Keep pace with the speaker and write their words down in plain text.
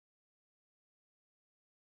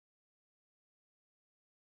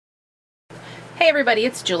Hey everybody,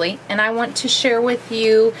 it's Julie, and I want to share with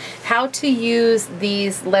you how to use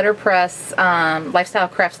these Letterpress, Lifestyle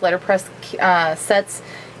Crafts Letterpress sets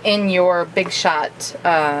in your Big Shot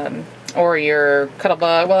or your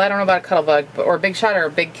Cuttlebug. Well, I don't know about a Cuttlebug, or Big Shot or a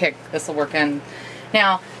Big Kick this will work in.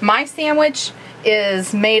 Now, my sandwich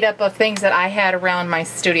is made up of things that I had around my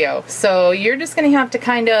studio. So you're just going to have to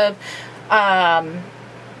kind of,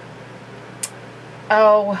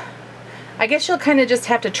 I guess you'll kind of just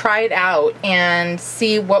have to try it out and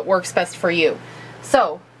see what works best for you.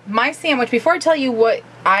 So my sandwich, before I tell you what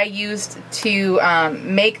I used to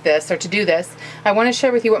make this or to do this, I want to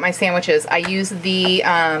share with you what my sandwich is. I use the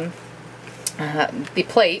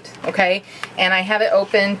plate, okay, and I have it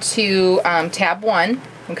open to tab 1,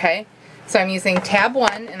 okay. So I'm using tab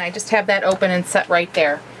 1, and I just have that open and set right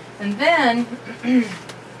there. And then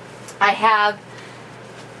I have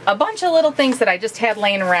a bunch of little things that I just had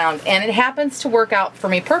laying around, and it happens to work out for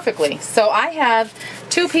me perfectly. So I have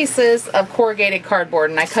 2 pieces of corrugated cardboard,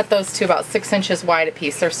 and I cut those to about 6 inches wide a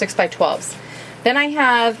piece. They're 6 by 12s. Then I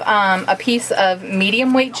have a piece of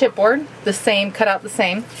medium weight chipboard, the same, cut out the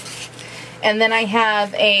same. And then I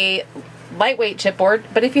have a lightweight chipboard,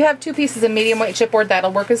 but if you have 2 pieces of medium weight chipboard,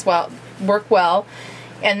 that'll work as well.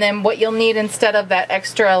 And then what you'll need instead of that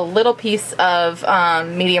extra little piece of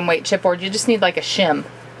medium weight chipboard, you just need like a shim.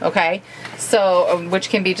 Okay, so which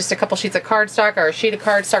can be just a couple sheets of cardstock or a sheet of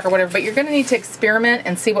cardstock or whatever, but you're going to need to experiment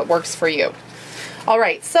and see what works for you.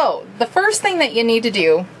 Alright, so the first thing that you need to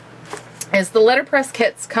do is the letterpress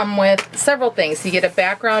kits come with several things. You get a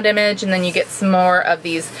background image, and then you get some more of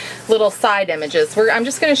these little side images. I'm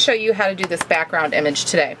just going to show you how to do this background image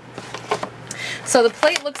today. So the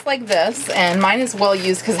plate looks like this, and mine is well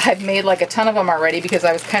used because I've made like a ton of them already because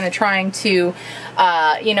I was kind of trying to,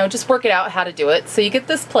 you know, just work it out how to do it. So you get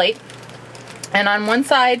this plate, and on one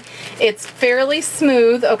side it's fairly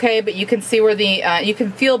smooth, okay, but you can see where the, you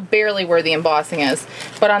can feel barely where the embossing is.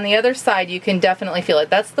 But on the other side you can definitely feel it.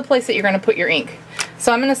 That's the place that you're going to put your ink.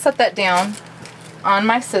 So I'm going to set that down on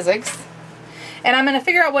my Sizzix. And I'm going to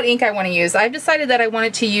figure out what ink I want to use. I've decided that I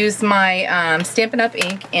wanted to use my Stampin' Up!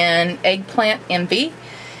 Ink in Eggplant Envy.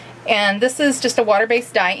 And this is just a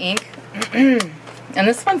water-based dye ink. And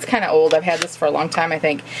this one's kind of old. I've had this for a long time, I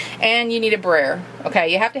think. And you need a brayer.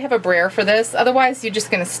 Okay, you have to have a brayer for this. Otherwise, you're just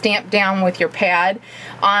going to stamp down with your pad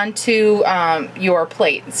onto your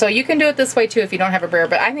plate. So you can do it this way, too, if you don't have a brayer.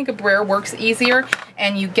 But I think a brayer works easier,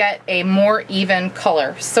 and you get a more even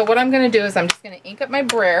color. So what I'm going to do is I'm just going to ink up my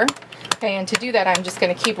brayer. Okay, and to do that, I'm just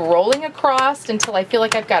going to keep rolling across until I feel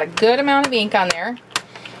like I've got a good amount of ink on there.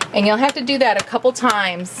 And you'll have to do that a couple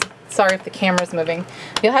times. Sorry if the camera's moving.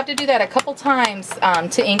 You'll have to do that a couple times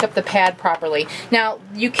to ink up the pad properly. Now,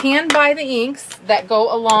 you can buy the inks that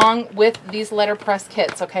go along with these letterpress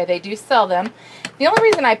kits, okay? They do sell them. The only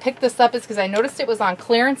reason I picked this up is because I noticed it was on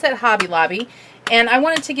clearance at Hobby Lobby, and I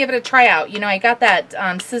wanted to give it a try out. You know, I got that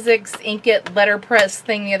Sizzix Ink It letterpress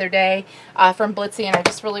thing the other day from Blitzy, and I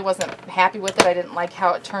just really wasn't happy with it. I didn't like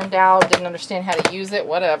how it turned out, didn't understand how to use it,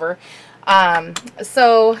 whatever.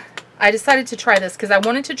 So I decided to try this because I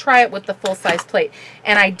wanted to try it with the full-size plate,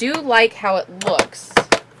 and I do like how it looks.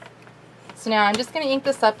 So now I'm just going to ink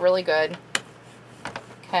this up really good.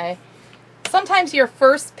 Okay. Sometimes your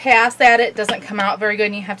first pass at it doesn't come out very good,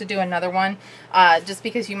 and you have to do another one just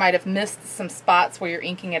because you might have missed some spots where you're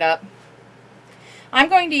inking it up. I'm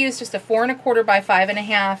going to use just a 4 1/4 by 5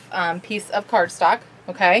 1/2 piece of cardstock,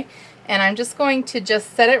 okay, and I'm just going to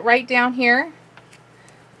just set it right down here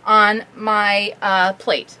on my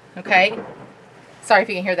plate, okay. Sorry if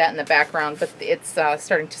you can hear that in the background, but it's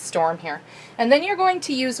starting to storm here. And then you're going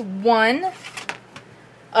to use one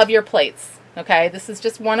of your plates, okay. This is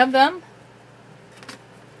just one of them.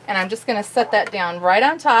 And I'm just going to set that down right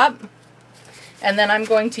on top. And then I'm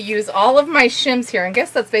going to use all of my shims here. And I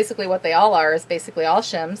guess that's basically what they all are, is basically all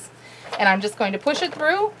shims. And I'm just going to push it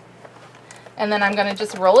through. And then I'm going to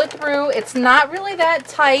just roll it through. It's not really that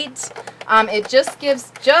tight. It just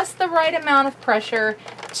gives just the right amount of pressure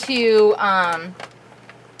to,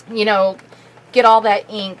 you know, get all that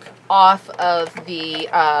ink off of the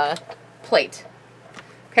plate.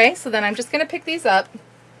 Okay, so then I'm just going to pick these up.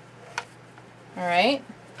 All right.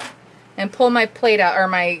 And pull my plate out, or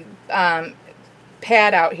my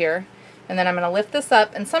pad out here, and then I'm going to lift this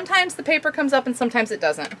up, and sometimes the paper comes up and sometimes it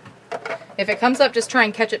doesn't. If it comes up, just try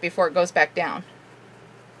and catch it before it goes back down.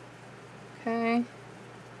 Okay.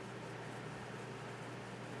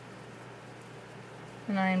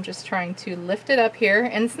 And I'm just trying to lift it up here,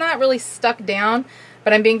 and it's not really stuck down,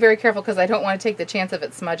 but I'm being very careful because I don't want to take the chance of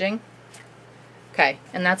it smudging. Okay,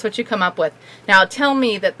 and that's what you come up with. Now tell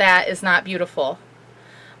me that that is not beautiful.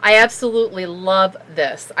 I absolutely love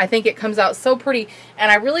this. I think it comes out so pretty,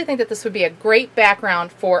 and I really think that this would be a great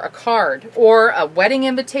background for a card or a wedding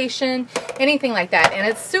invitation, anything like that. And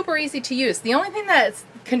it's super easy to use. The only thing that's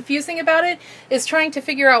confusing about it is trying to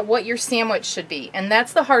figure out what your sandwich should be, and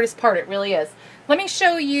that's the hardest part. It really is. Let me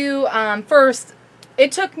show you first.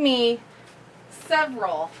 It took me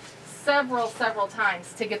several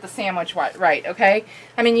times to get the sandwich right, okay?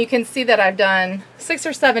 I mean, you can see that I've done 6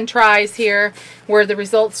 or 7 tries here where the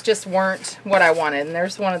results just weren't what I wanted. And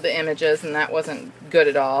there's one of the images, and that wasn't good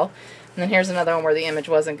at all. And then here's another one where the image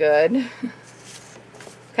wasn't good.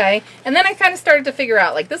 Okay, and then I kind of started to figure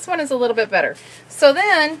out, like, this one is a little bit better. So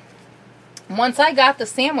then, once I got the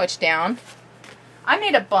sandwich down, I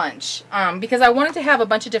made a bunch because I wanted to have a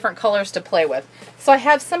bunch of different colors to play with. So I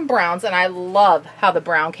have some browns, and I love how the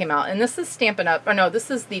brown came out. And this is Stampin' Up! Oh no,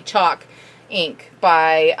 this is the chalk ink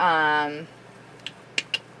by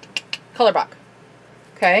Colorblock.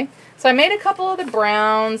 Okay, so I made a couple of the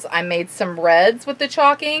browns. I made some reds with the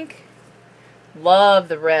chalk ink. Love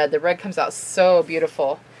the red. The red comes out so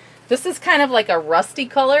beautiful. This is kind of like a rusty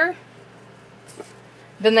color.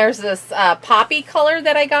 Then there's this poppy color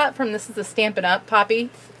that I got from, this is the Stampin' Up!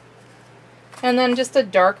 Poppy. And then just a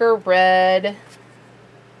darker red.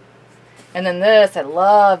 And then this, I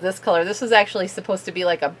love this color. This was actually supposed to be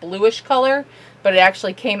like a bluish color, but it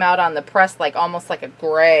actually came out on the press like almost like a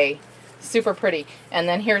gray. Super pretty. And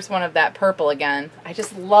then here's one of that purple again. I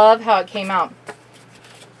just love how it came out.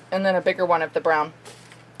 And then a bigger one of the brown.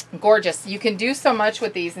 Gorgeous. You can do so much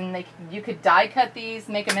with these, and you could die cut these,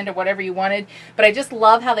 make them into whatever you wanted, but I just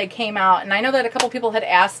love how they came out. And I know that a couple people had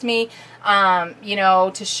asked me you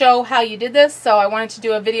know, to show how you did this, so I wanted to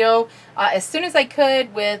do a video as soon as I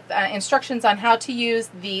could with instructions on how to use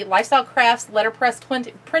the Lifestyle Crafts letterpress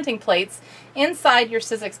printing plates inside your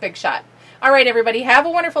Sizzix Big Shot. All right, everybody, have a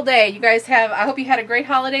wonderful day. You guys have, I hope you had a great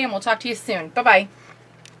holiday, and we'll talk to you soon. Bye-bye.